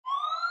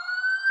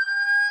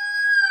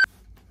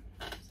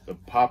The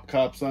Pop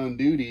Cop's on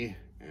duty,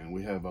 and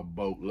we have a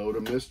boatload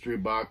of mystery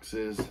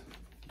boxes.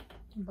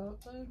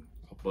 Boatload?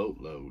 A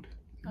boatload.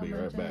 Be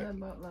right back. A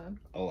boatload?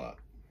 A lot.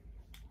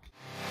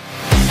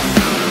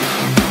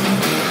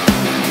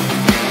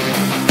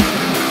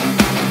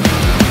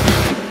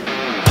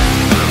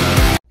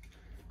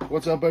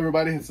 What's up,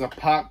 everybody? It's the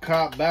Pop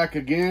Cop back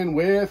again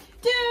with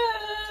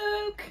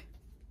Duke.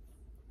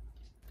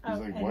 He's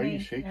like, why are you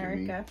shaking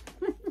Erica.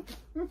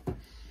 me?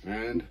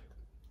 And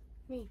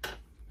me,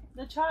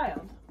 the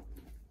child.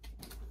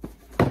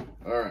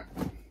 All right.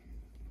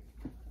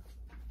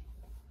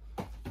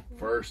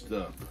 First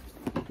up,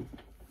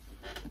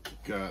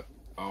 got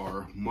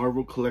our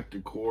Marvel Collector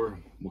Core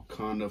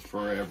Wakanda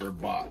Forever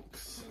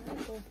box.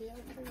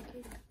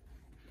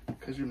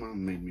 Because your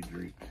mom made me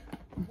drink.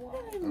 I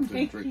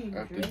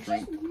have to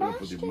drink put up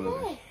with your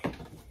mother.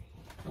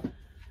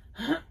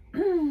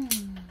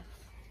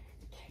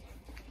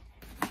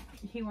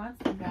 He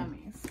wants the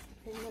gummies.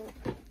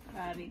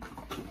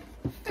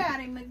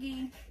 Fatty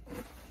McGee.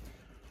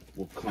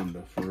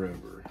 Wakanda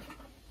Forever.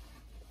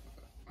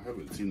 I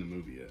haven't seen the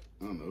movie yet.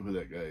 I don't know who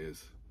that guy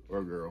is.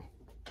 Or girl.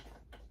 I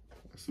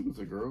assume it's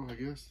a girl, I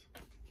guess.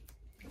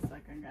 It's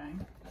like a guy.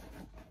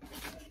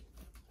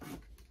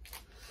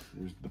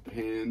 There's the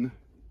pen.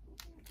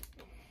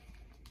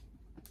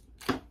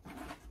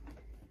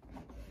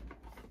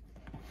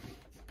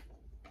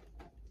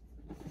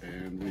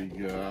 And we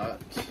got,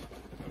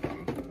 I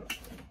don't know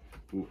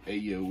who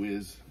Ayo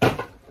is.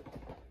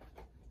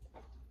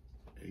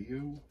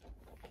 Ayo?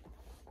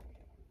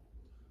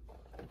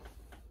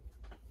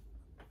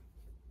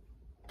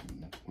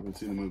 I haven't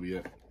seen the movie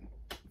yet.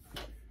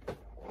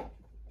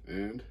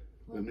 And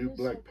the new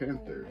Black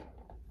Panther.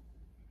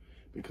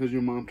 Because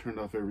your mom turned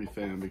off every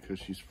fan because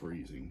she's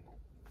freezing.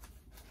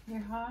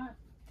 You're hot?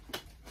 Is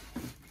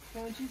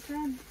that what you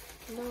said?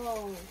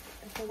 No.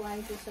 I said, why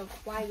is it so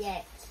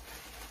quiet?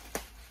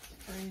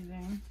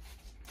 Freezing.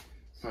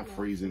 It's not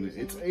freezing.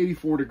 It's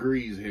 84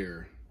 degrees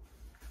here.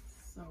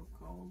 So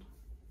cold.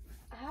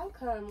 How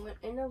come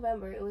in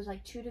November it was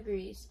like 2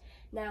 degrees?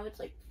 Now it's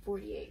like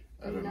 48.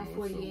 I don't not know.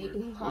 48.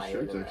 This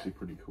shirt's actually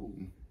pretty cool.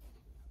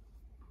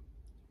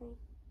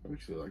 I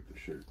actually like the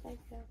shirt. Thank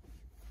you.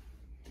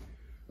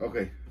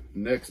 Okay,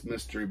 next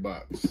mystery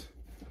box.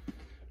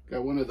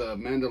 Got one of the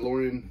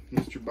Mandalorian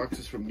mystery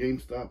boxes from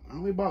GameStop. I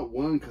only bought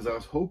one because I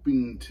was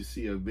hoping to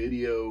see a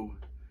video.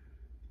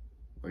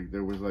 Like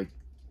there was like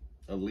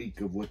a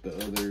leak of what the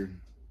other,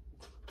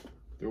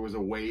 there was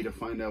a way to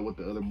find out what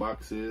the other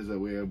box is. That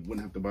way I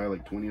wouldn't have to buy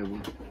like 20 of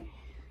them.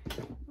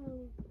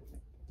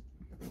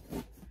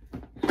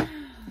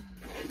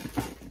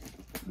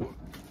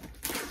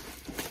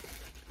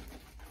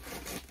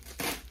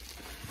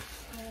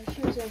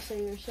 She was gonna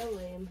say you're so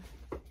lame.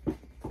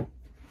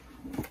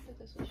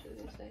 That's what she was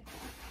gonna say.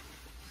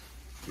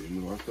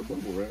 Didn't lost the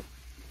bubble wrap.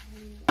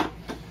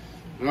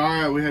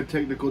 Alright, we had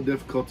technical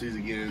difficulties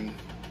again.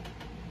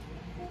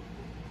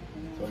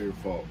 It's all your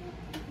fault.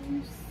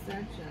 You're such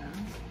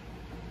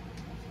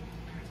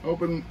a...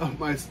 Opened up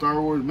my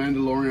Star Wars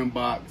Mandalorian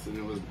box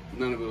and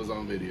none of it was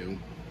on video.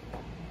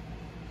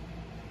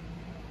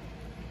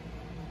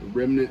 The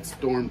Remnant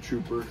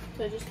Stormtrooper.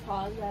 So just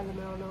pause out of the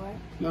middle of nowhere?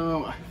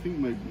 No, I think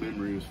my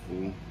memory was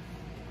full.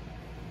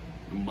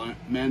 The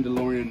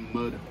Mandalorian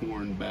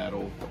Mudhorn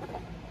Battle.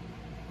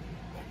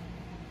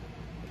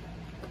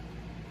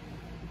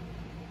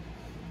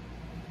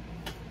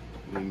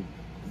 And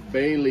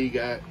Bailey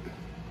got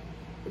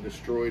a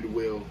destroyed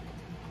will.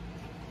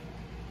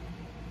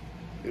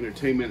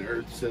 Entertainment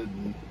Earth said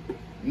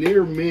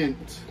near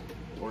mint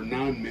or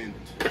non-mint.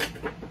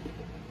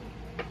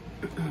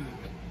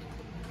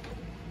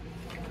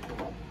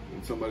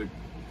 And somebody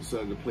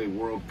decided to play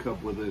World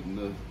Cup with it in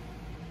the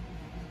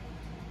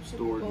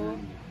storage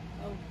room.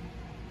 Oh.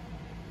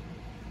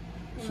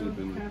 Should have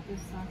been. Crap is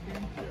soccer.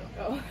 Yeah.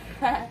 Oh.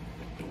 I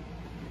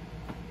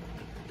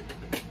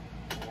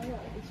know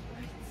it's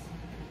sports.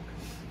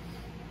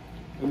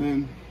 And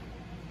then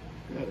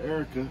got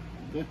Erica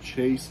the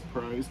Chase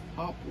Prize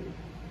Popple.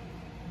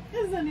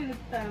 Isn't it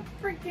the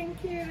freaking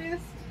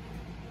cutest?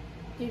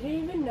 You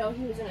didn't even know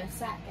he was in a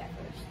sack at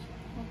first.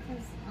 Well,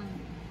 because,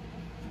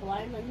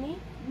 Blind like me?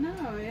 no,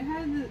 it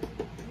had the,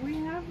 we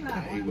have that I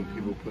hate when one.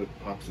 people put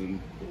pops in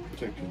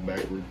protectors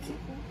backwards.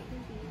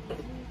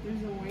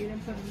 There's a way to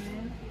put them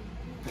in.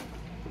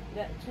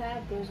 That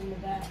tab goes in the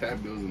back.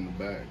 Tab goes in the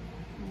back.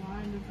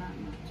 Why does that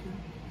not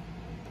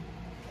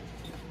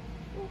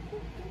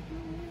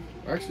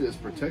true? Actually, this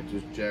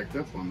protector's jacked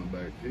up on the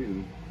back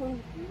too.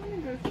 I'm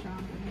gonna go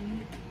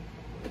shopping.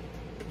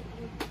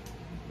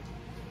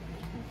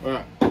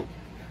 Alright.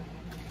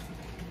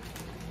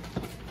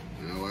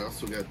 Now I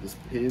also got this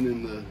pin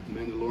in the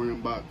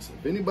Mandalorian box.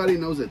 If anybody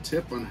knows a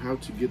tip on how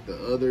to get the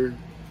other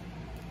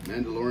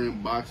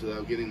Mandalorian box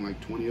without getting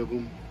like 20 of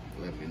them,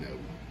 let me know.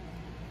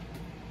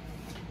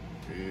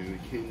 And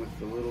it came with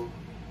the little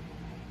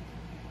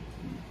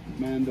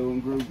Mando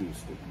and Grogu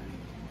sticker.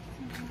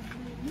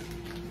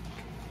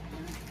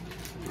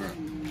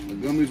 Alright, the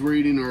gummies we're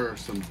eating are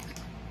some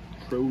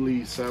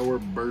Trolley Sour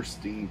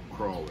Bursting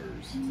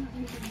Crawlers.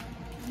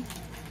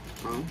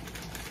 Huh?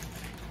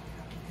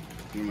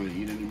 You want to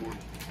eat anymore?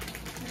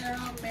 They're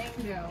all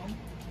mango.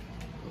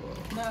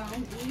 No,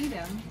 eat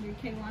them. Your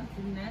kid wants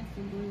the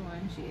nasty blue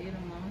one. She ate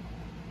them all.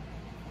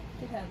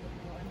 Could have the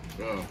blue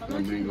one. Oh, How that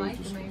much you mango like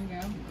just. the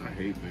mango? I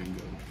hate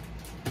mango.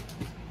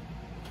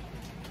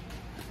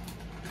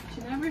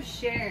 She never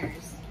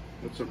shares.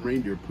 That's some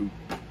reindeer poop.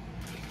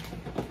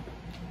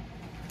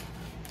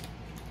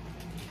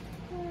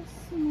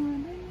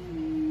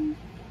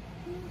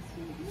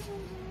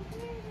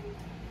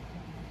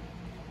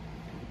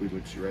 We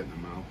licks you right in the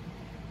mouth.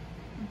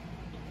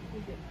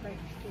 You get right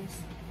kiss.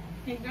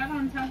 He got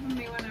on top of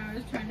me when I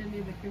was trying to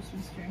do the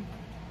Christmas tree.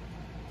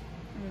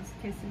 He was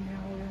kissing me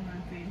all over my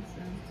face.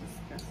 It was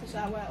disgusting. Is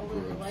that why all the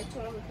Gross. lights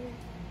went on the tree?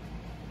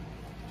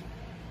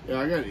 Yeah,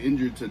 I got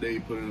injured today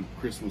putting up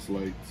Christmas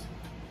lights.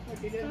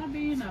 What'd you do? Stop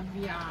being a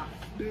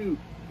biatch. Dude,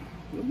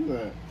 look at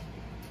that.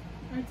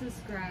 It's a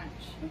scratch.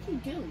 What'd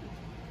you do?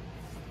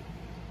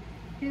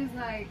 He was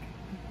like,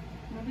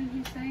 what did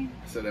you say?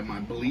 I said, am I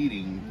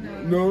bleeding?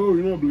 No. No,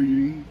 you're not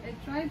bleeding.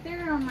 It's right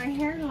there on my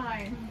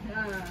hairline.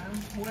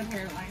 What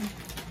hairline?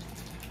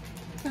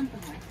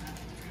 Something like that.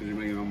 Because you're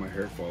making all my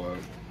hair fall out.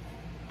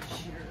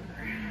 Sure.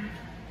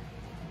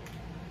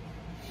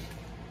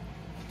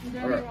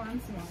 Daddy Alright.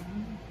 wants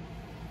one.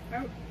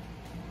 Oh,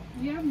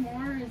 you have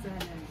more? Or is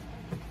that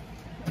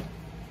it?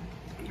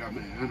 I got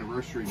my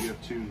anniversary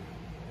gift too.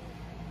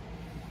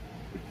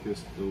 The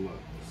Kiss Deluxe.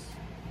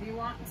 You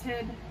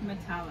wanted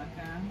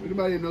Metallica. If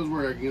anybody knows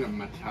where I can get a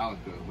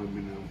Metallica, let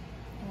me know.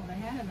 Well, they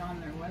had it on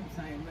their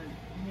website, but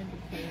you had to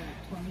pay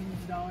like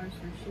 $20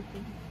 for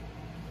shipping.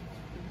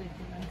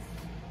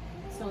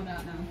 Ridiculous. Sold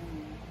out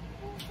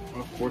now.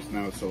 Of course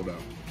now it's sold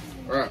out.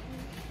 Alright.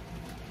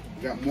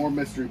 Got more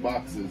mystery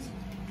boxes.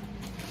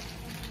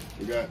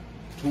 We got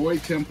Toy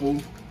Temple.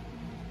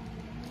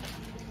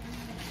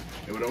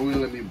 It would only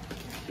let me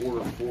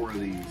order 4 of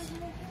these.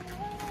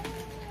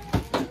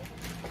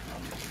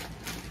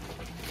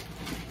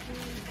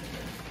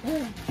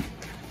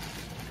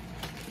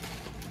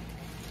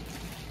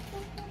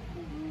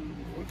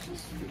 What's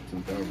this?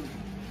 15,000.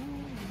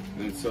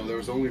 And so there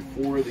was only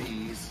 4 of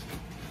these.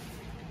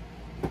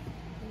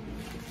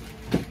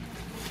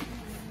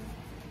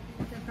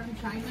 They're from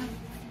China.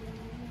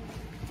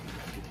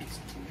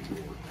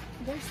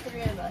 There's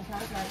 3 of us.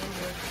 How's that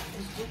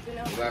in Is Duke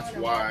Well, that's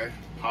why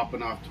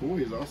Poppin Off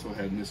Toys also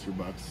had mystery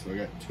boxes. So I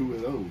got 2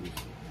 of those.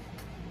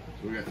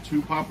 So we got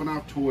 2 Poppin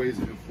Off Toys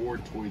and 4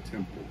 Toy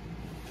Temple.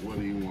 What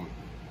do you want?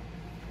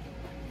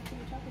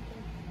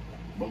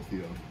 Both of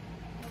y'all.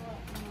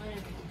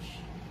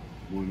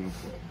 One of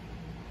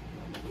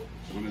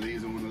what? One of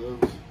these and one of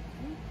those?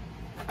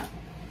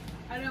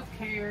 I don't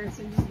care,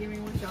 so just give me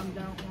what y'all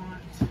don't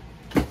want.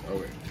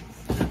 Okay.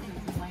 Stuff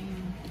is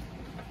lame.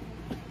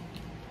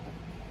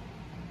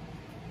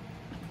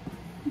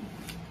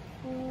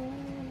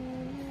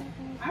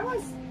 I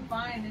was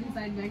fine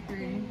inside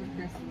decorating for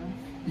Christmas.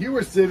 You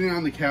were sitting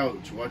on the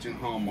couch watching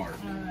Hallmark.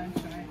 Oh,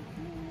 that's right.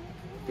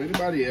 If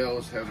anybody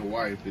else has a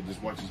wife that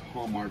just watches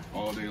Hallmark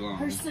all day long.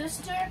 Her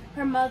sister,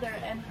 her mother,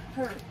 and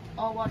her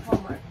all watch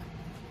Hallmark.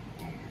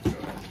 Oh my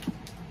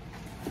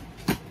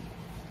god.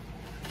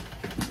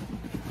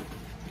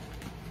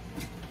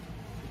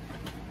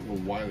 Well,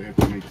 why they have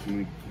to make so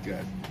many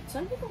god.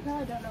 Some people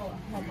probably don't know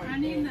what Hallmark I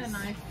need is. the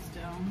knife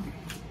still.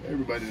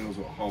 Everybody knows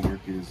what Hallmark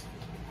is.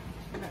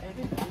 Not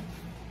everybody.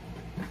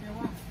 Here,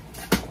 what?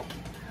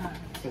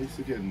 Face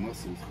again,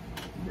 muscles,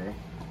 bro.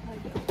 I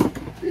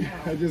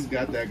don't. I just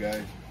got that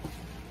guy.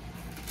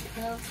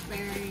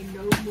 Pillsbury,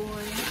 Doughboy.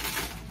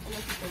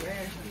 Unless it's a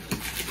rare or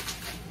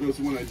something. This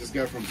one I just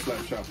got from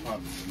Slap Shop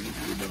Pops.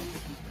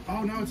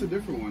 Oh no, it's a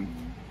different one.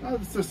 Oh,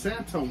 it's the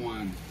Santa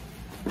one.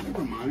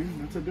 Never mind,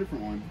 that's a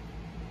different one.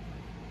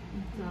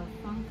 It's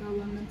a Funko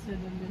limited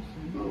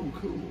edition. Oh,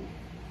 cool.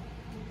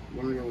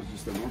 One of them was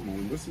just a normal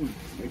one. This one's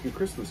making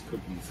Christmas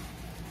cookies.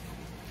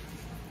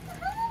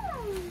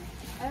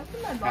 I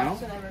opened my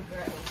box and I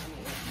regret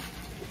opening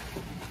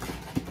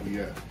it. You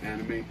got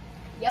anime.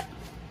 Yep.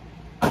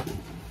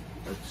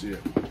 That's it.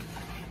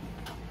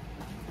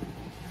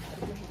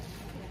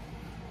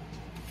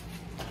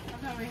 I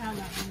thought we had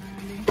that one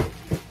already.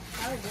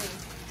 I would do.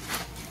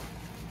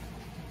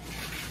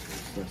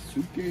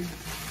 Sasuke.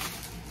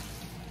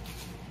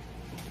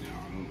 No, I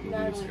don't know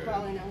None who of this them guy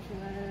probably is. knows who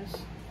that is.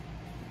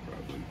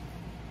 Probably.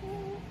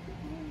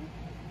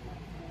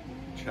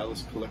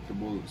 Chalice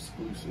collectible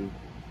exclusive.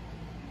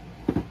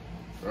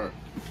 Alright,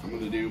 I'm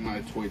gonna do my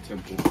Toy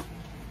Temple.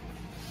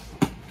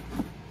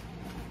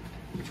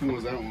 Which one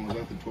was that one? Was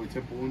that the Toy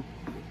Temple one?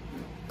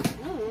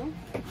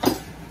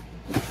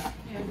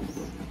 Yes.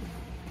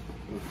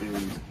 Okay,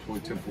 these Toy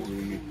Temples are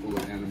gonna be full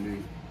of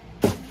anime.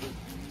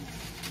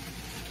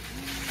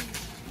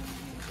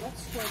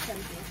 What's Toy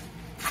Temple?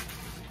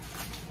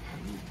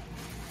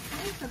 I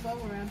used to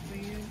bubble wrap for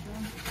years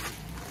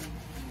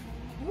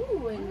though.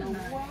 Ooh, in the What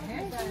the world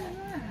heck is is that?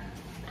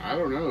 that? I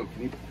don't know.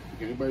 Can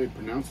anybody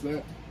pronounce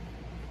that?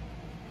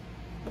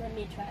 Let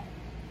me try.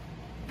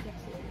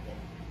 Guess a little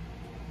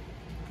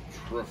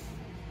bit.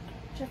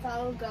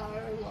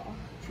 Trafalgar Law.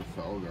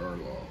 Trafalgar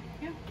Law.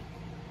 Yeah.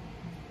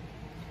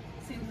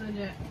 seems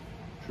legit.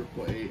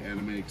 AAA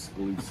anime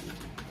exclusive.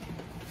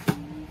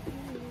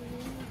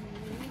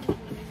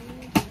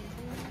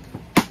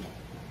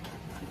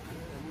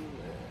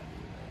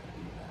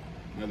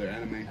 Another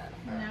anime.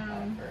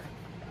 No,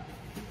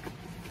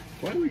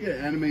 Why do we get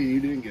anime and you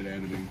didn't get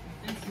anime?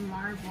 it's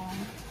Marvel.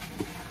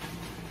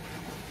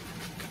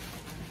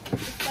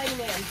 It's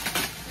Spider-Man.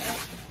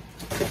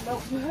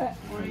 Nope.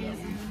 Or is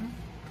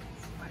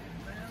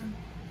Spider-Man.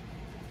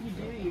 You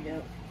do, you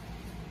don't.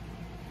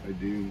 I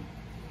do.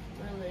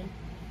 Really?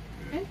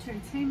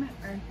 Entertainment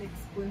Earth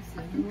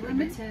exclusive, think I do.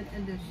 limited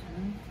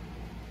edition.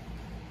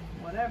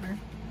 Whatever.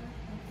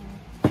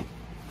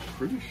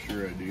 Pretty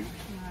sure I do.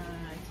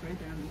 It's right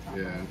there on the top.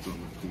 Yeah, it's on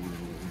the corner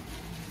over there.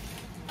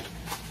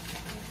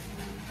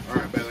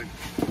 Alright, Bailey.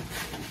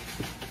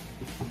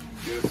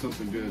 Get us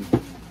something good.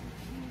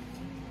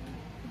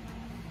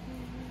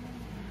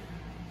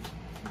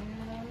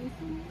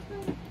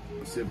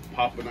 Let's see if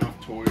Poppin Off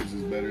Toys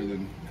is better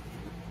than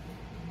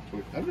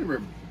Toy. I've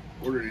never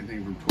ordered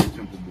anything from Toy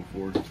Temple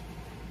before.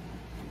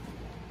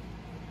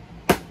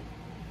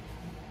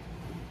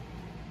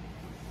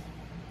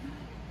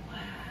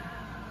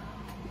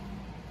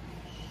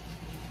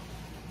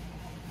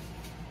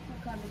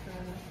 What kind of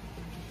Corona?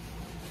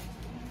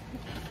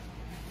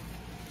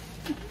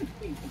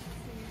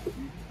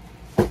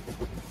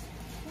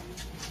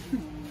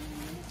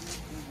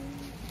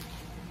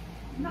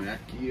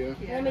 Nakia?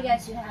 Yeah. Let me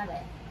guess, you have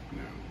it.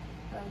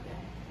 No.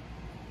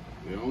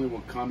 Okay. The only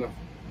Wakanda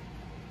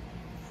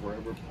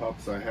Forever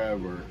pups I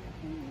have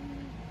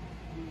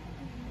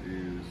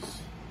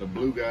is the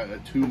blue guy,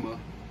 Atuma.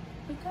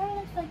 It kind of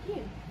looks like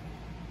you.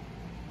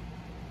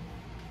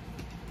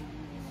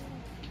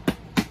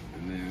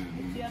 And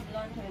then You have it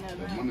on to the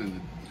another. one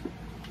in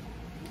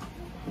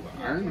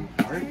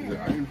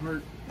the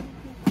Ironheart.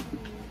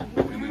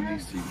 And then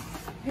these two.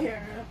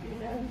 Hair up, you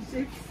know.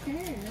 Six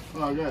hair.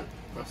 Oh, I got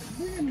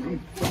some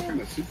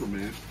kind of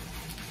Superman.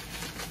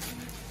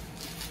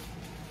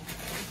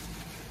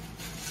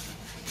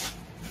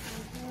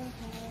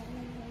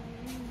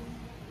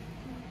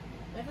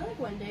 I feel like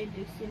one day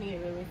Duke's gonna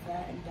get really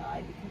fat and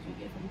die because we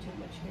give him too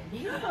much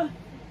candy.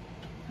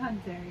 How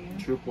dare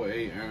you?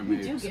 AAA anime We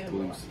do give him a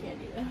lot of exclusive.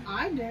 candy though.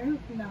 I do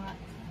not.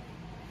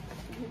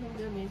 We give him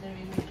gummies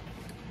every week.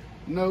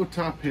 No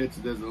top hits,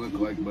 it doesn't look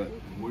like, but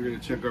we're gonna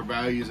check our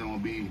values and we'll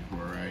be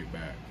right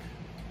back.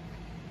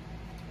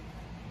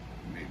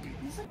 Maybe.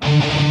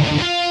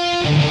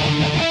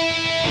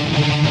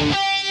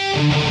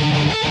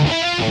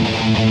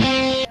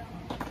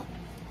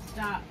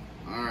 Stop.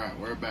 Alright,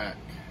 we're back.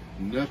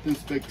 Nothing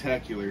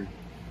spectacular.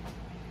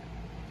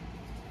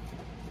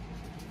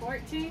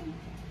 14?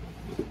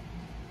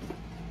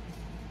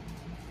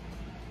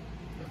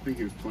 I think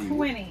it was 20.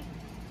 20.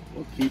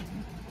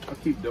 I'll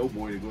keep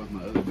Doughboy to go with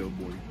my other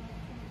Doughboy.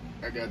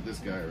 I got this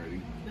guy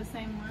already. The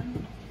same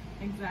one?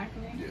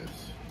 Exactly?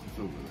 Yes, it's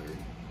over there.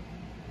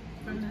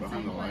 From It's the behind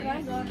same the light. Can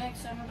I go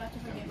next? I'm about to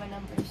forget my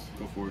numbers.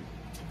 Go for it.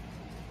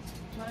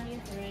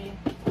 23.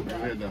 I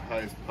had the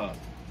highest pop.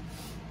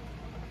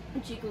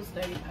 Which equals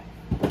 35.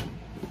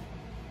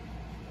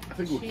 I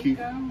think we'll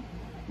Chico?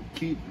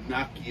 keep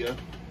Nakia.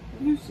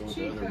 Who's Go with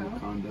the other Chico?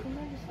 Wakanda.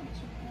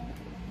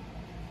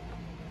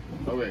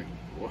 Okay,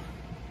 well,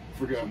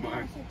 forgot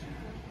mine.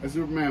 That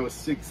Superman was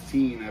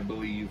 16, I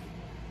believe.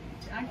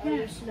 I Oh, your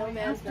can't.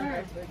 snowman's I'll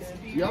numbers start were good.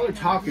 speaking Y'all are in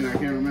talking, I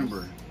can't numbers.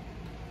 remember.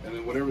 And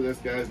then whatever this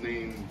guy's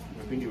name,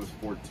 I think it was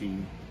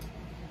 14.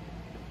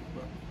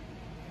 But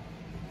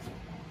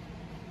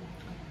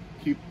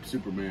keep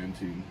Superman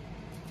too.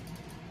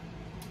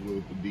 Go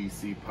with the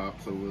DC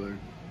pops over there.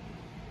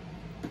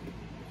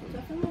 Is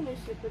that from the new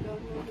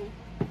Superdog movie?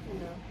 Or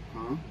no?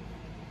 Huh?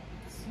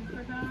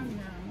 Superdog?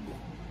 No.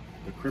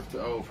 The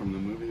Crypto from the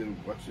movie that we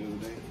watched the other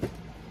day.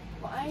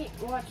 Well, I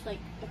watched like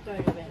a third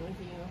of it with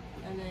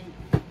you, and then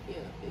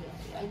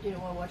I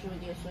didn't want to watch it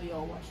with you, so you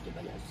all watched it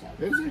by yourself.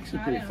 It was actually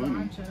I pretty didn't funny.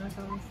 watch it. I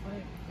fell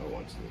asleep. I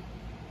watched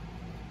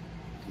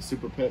it. The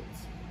Super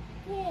Pets.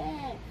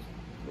 Yeah.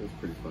 It was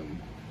pretty funny.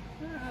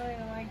 I don't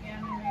really like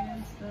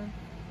animated stuff.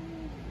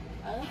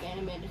 I like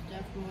animated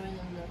stuff more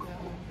than the real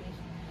movies.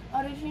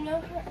 Oh, did you know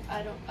her?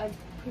 I'm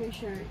pretty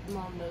sure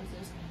Mom knows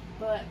this,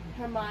 but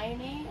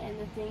Hermione and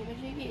the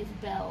Thingamajiggy is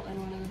Belle in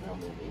one of the Belle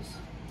movies.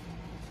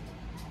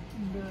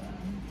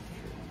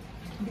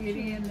 The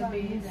Beauty and the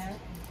Beast.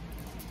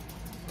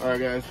 Alright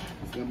guys,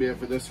 it's gonna be it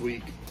for this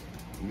week.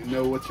 Let me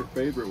know what your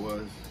favorite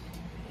was.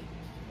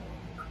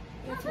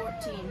 You're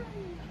 14.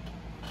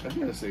 I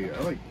gotta say, I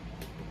like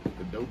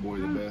the Doughboy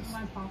the best.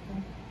 My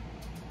Poppin.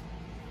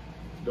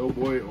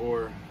 Doughboy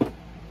or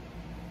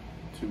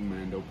two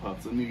Mando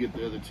Pops. Let me get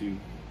the other two.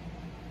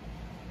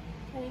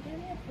 Can you give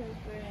me a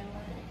Pillsbury? I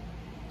want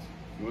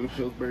it. You want a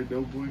Pillsbury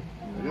Doughboy?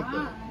 I got the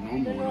Why?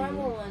 normal The one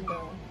normal over there. one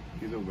though.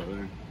 He's over there.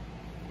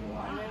 You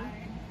want it?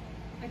 Why?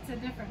 It's a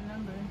different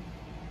number.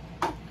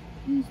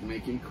 He's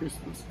making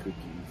Christmas cookies.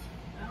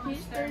 Oh, He's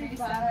it's 35,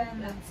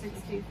 37 and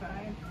 65.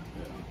 Yeah.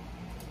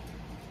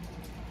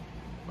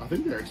 I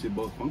think they're actually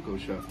both Funko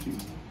Shop too.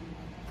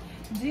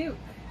 Duke,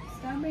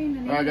 stop being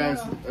an Alright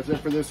guys, idiot. that's it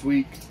for this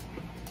week.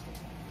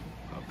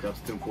 I'll Cops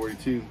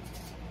 1042.